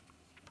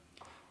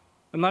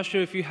I'm not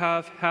sure if you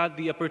have had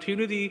the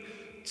opportunity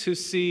to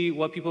see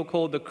what people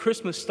call the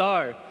Christmas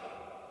star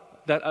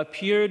that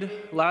appeared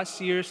last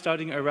year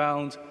starting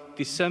around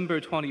December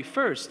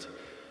 21st.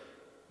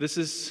 This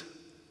is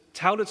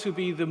touted to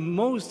be the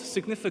most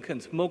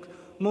significant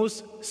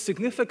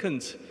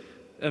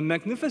and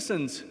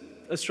magnificent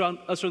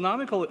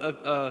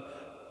astronomical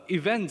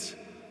event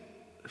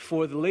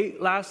for the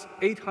last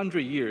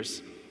 800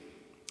 years.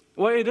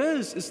 What it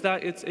is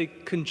that it's a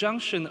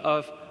conjunction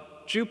of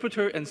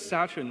Jupiter and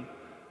Saturn.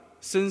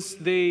 Since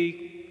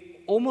they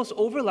almost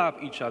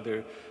overlap each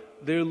other,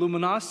 their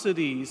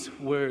luminosities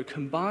were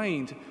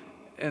combined,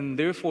 and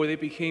therefore they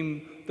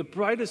became the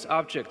brightest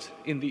object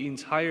in the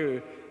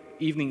entire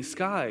evening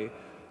sky.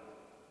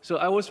 So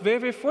I was very,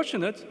 very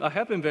fortunate, I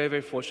have been very,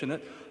 very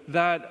fortunate,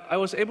 that I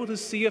was able to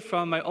see it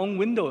from my own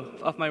window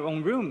of my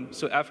own room.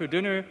 So after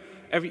dinner,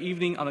 every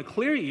evening, on a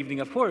clear evening,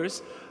 of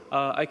course,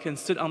 I can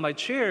sit on my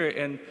chair,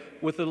 and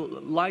with the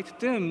light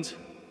dimmed,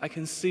 I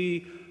can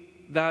see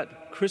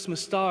that Christmas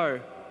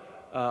star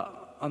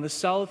on the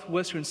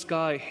southwestern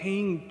sky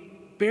hanging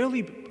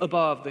barely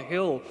above the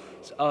hill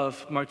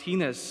of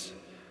Martinez.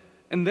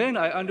 And then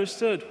I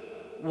understood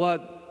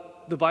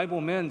what the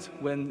Bible meant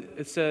when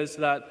it says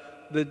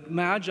that the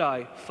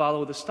Magi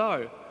follow the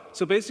star.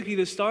 So basically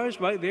the star is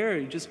right there,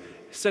 you just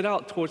set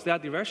out towards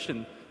that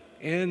direction,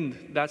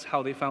 and that's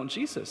how they found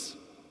Jesus.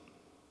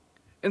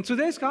 And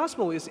today's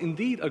gospel is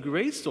indeed a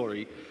great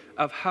story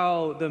of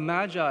how the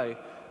Magi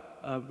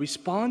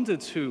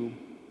responded to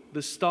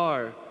the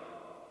star,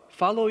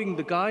 following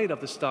the guide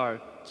of the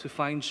star to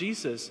find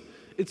Jesus.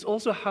 It's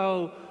also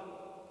how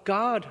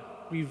God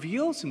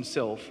reveals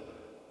himself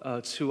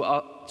to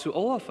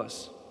all of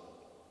us.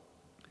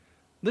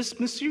 This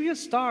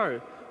mysterious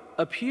star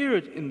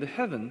appeared in the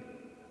heaven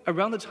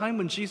around the time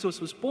when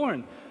Jesus was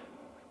born,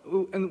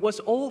 and was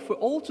all for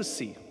all to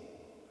see.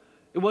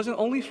 It wasn't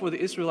only for the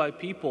Israelite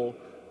people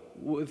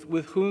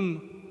with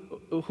whom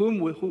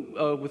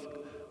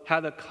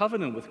had a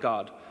covenant with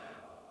God,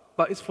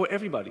 but it's for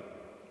everybody.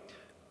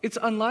 It's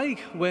unlike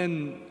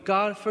when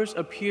God first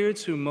appeared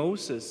to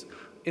Moses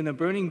in a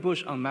burning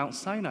bush on Mount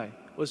Sinai.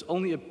 It was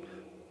only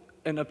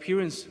an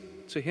appearance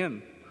to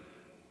him.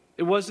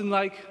 It wasn't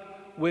like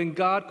when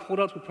God called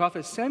out to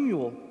prophet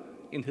Samuel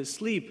in his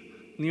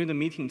sleep near the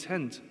meeting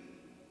tent.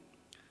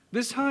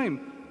 This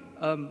time,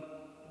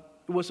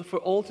 it was for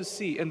all to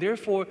see, and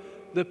therefore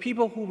the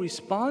people who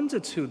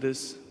responded to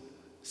this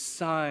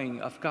sign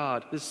of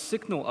God, this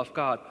signal of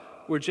God,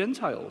 were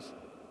Gentiles.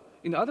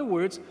 In other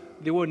words,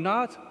 they were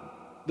not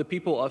the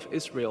people of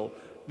Israel.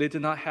 They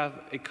did not have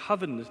a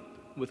covenant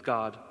with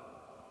God.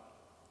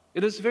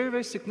 It is very,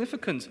 very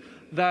significant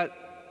that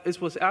it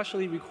was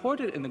actually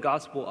recorded in the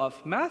Gospel of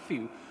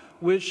Matthew,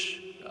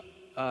 which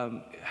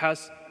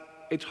has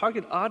a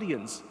target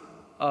audience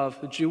of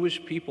the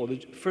Jewish people, the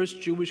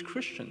first Jewish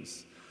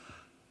Christians.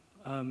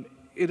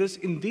 It is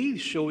indeed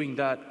showing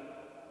that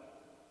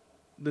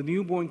the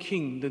newborn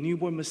king, the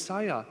newborn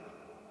Messiah,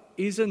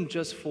 isn't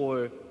just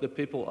for the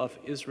people of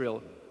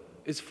Israel,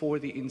 it's for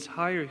the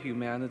entire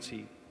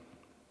humanity.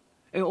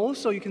 And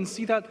also you can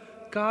see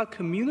that God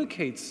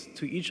communicates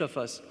to each of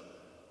us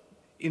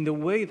in the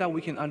way that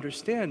we can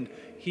understand.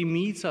 He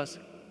meets us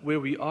where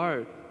we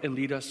are and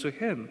leads us to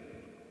him.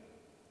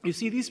 You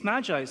see, these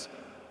Magi,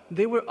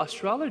 they were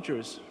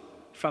astrologers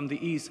from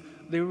the East.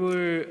 They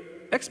were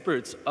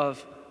experts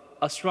of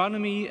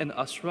astronomy and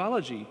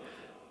astrology.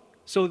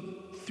 So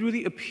through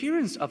the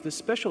appearance of this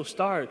special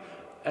star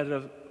at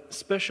a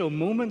special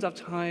moment of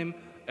time,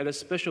 at a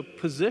special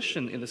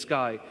position in the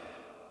sky,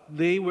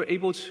 they were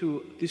able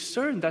to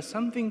discern that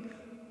something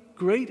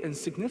great and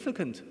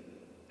significant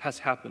has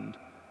happened.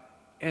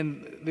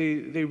 And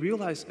they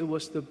realized it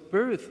was the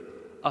birth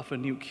of a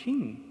new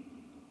king.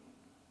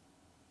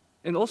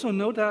 And also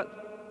note that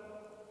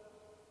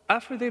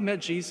after they met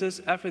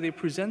Jesus, after they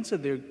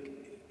presented their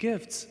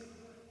gifts,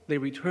 they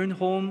returned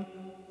home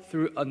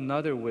through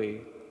another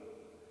way.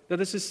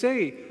 That is to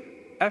say,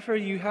 after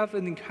you have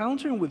an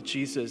encounter with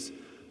Jesus,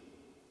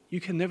 you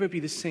can never be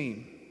the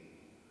same.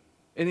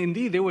 And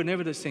indeed, they were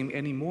never the same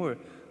anymore.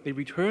 They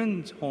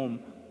returned home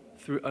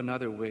through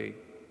another way.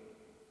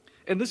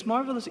 And this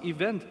marvelous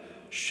event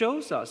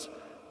shows us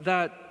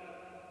that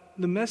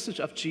the message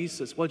of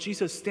Jesus, what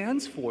Jesus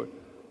stands for,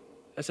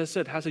 as I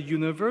said, has a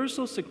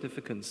universal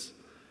significance.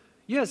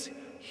 Yes,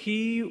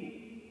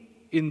 he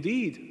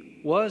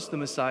indeed was the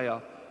Messiah,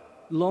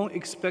 long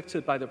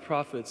expected by the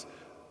prophets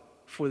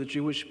for the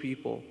Jewish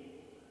people.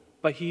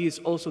 But he is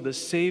also the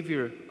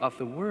Savior of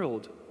the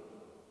world.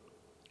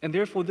 And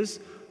therefore, this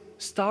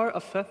star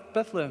of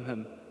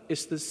Bethlehem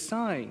is the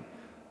sign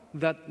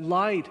that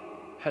light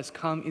has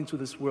come into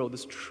this world.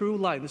 This true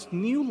light, this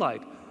new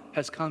light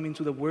has come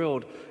into the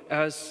world.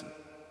 As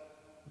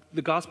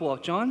the Gospel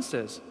of John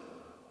says,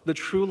 the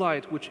true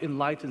light which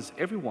enlightens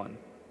everyone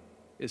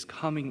is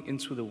coming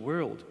into the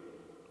world.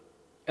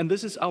 And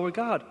this is our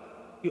God.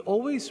 He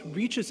always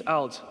reaches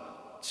out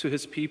to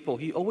his people.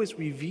 He always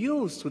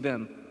reveals to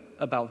them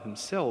about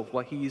himself,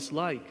 what he is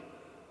like.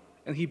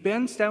 And he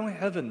bends down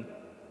heaven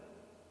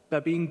by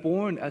being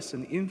born as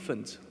an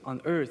infant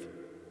on earth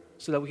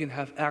so that we can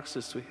have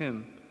access to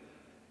him.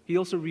 He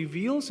also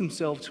reveals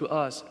himself to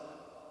us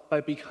by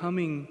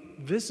becoming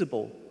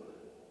visible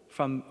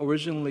from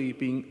originally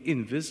being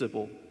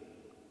invisible.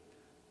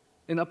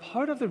 And a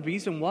part of the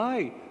reason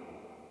why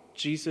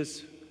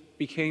Jesus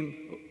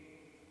became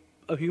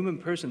a human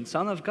person,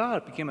 Son of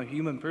God became a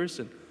human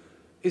person,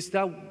 is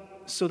that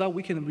so that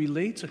we can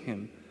relate to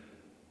him.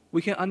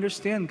 We can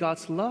understand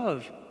God's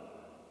love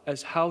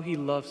as how he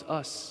loves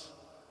us,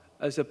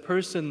 as a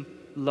person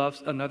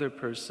loves another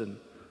person,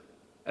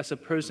 as a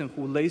person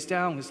who lays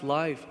down his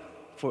life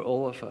for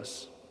all of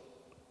us.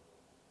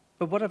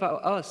 But what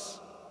about us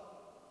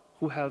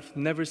who have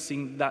never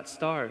seen that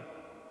star?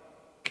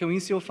 Can we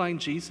still find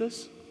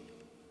Jesus?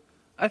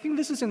 I think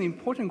this is an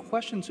important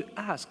question to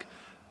ask,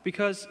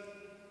 because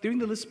during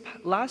the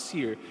last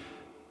year,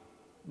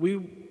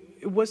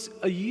 it was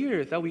a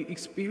year that we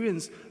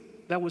experienced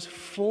that was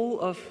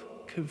full of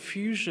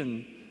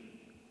confusion,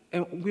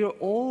 and we are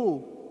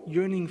all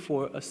yearning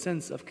for a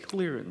sense of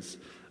clearance,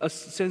 a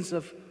sense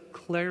of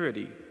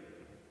clarity.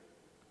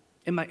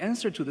 And my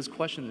answer to this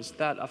question is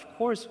that, of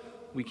course,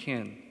 we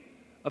can.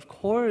 Of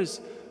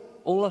course,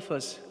 all of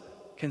us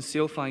can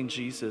still find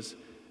Jesus,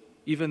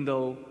 even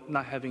though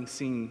not having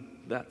seen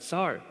that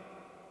star.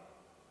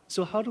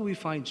 So how do we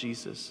find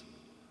Jesus?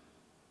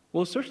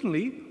 Well,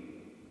 certainly,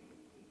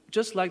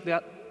 just like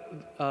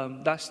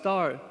that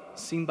star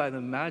seen by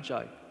the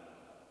Magi,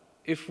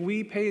 if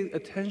we pay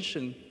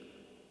attention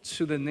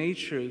to the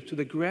nature, to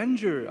the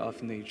grandeur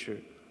of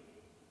nature,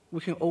 we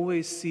can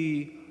always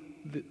see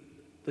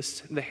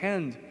the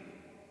hand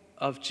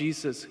of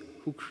Jesus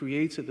who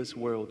created this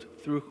world,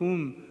 through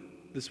whom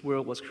this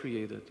world was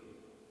created.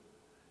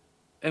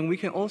 And we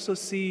can also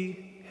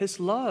see his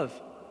love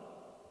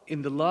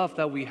in the love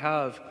that we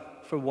have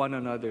for one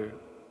another.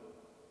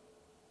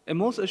 And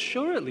most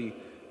assuredly,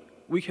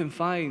 we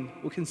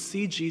can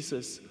see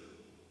Jesus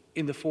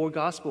in the four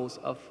Gospels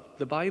of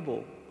the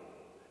Bible.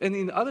 And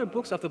in other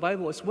books of the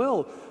Bible as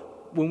well,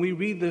 when we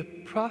read the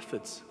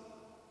prophets,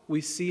 we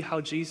see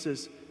how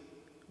Jesus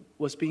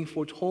was being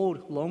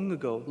foretold long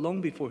ago,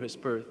 long before his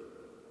birth.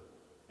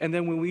 And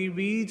then when we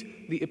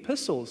read the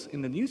epistles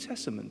in the New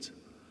Testament,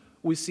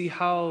 we see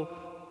how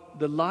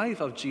the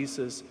life of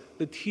Jesus,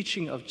 the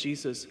teaching of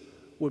Jesus,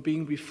 were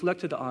being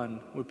reflected on,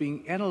 were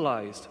being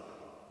analyzed.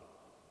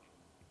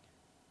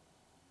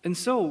 And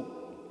so,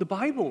 the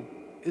Bible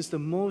is the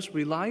most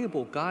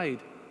reliable guide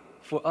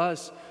for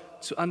us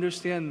to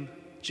understand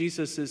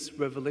Jesus'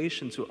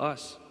 revelation to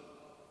us.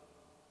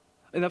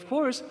 And of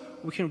course,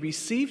 we can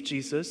receive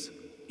Jesus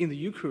in the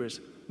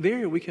Eucharist.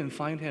 There we can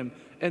find him.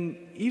 And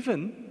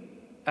even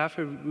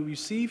after we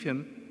receive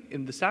him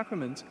in the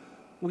sacrament,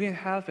 we can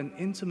have an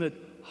intimate,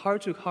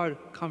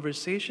 heart-to-heart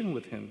conversation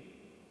with him.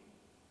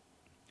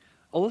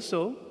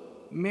 Also,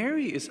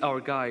 Mary is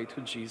our guide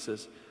to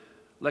Jesus,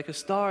 like a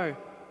star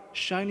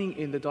shining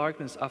in the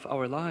darkness of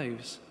our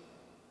lives.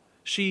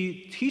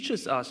 She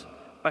teaches us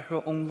by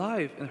her own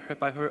life and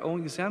by her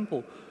own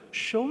example,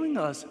 showing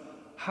us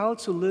how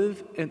to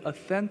live an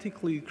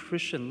authentically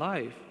Christian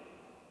life.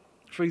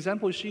 For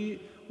example,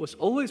 she was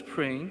always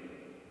praying,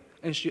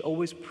 and she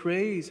always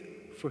prays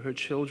for her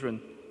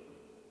children.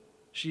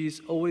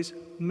 She's always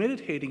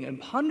meditating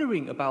and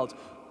pondering about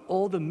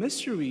all the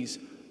mysteries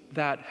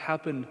that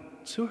happened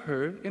to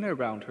her and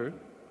around her.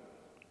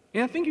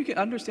 And I think you can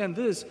understand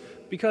this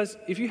because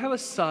if you have a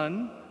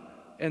son,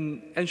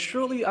 and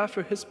shortly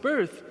after his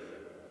birth,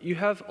 you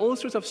have all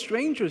sorts of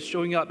strangers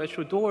showing up at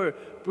your door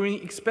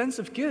bringing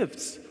expensive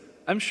gifts,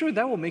 I'm sure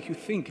that will make you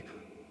think,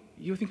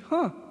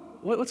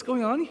 what's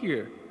going on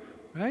here,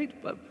 right?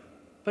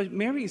 But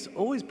Mary is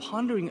always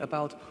pondering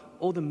about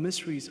all the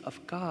mysteries of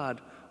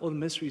God, all the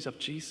mysteries of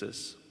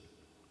Jesus.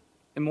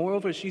 And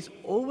moreover, she's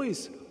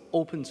always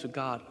open to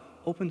God,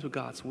 open to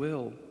God's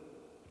will.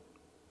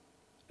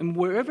 And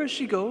wherever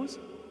she goes,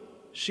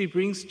 she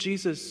brings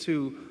Jesus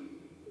to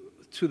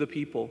the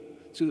people,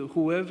 to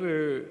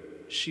whoever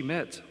she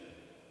met.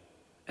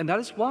 And that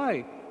is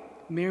why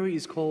Mary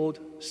is called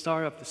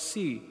Star of the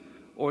Sea,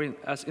 or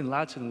as in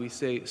Latin we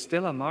say,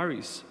 Stella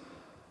Maris.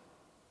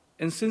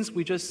 And since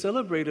we just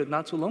celebrated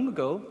not too long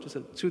ago, just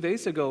 2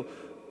 days ago,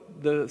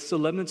 the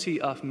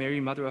solemnity of Mary,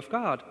 Mother of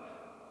God,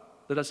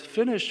 let us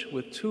finish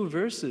with 2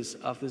 verses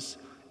of this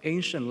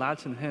ancient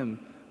Latin hymn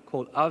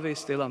called Ave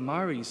Stella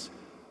Maris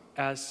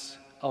as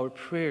our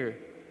prayer,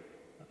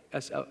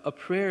 as a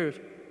prayer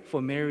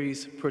for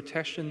Mary's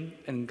protection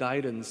and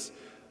guidance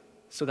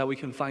so that we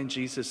can find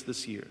Jesus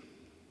this year.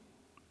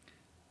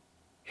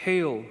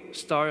 Hail,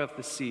 Star of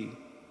the Sea,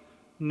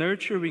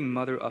 nurturing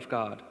Mother of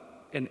God,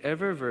 and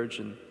ever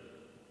Virgin,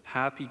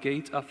 happy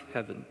gate of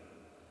heaven.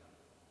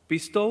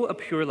 Bestow a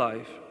pure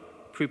life,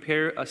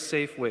 prepare a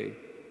safe way,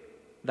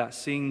 that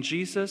seeing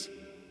Jesus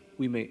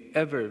we may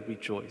ever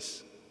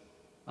rejoice.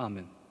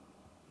 Amen.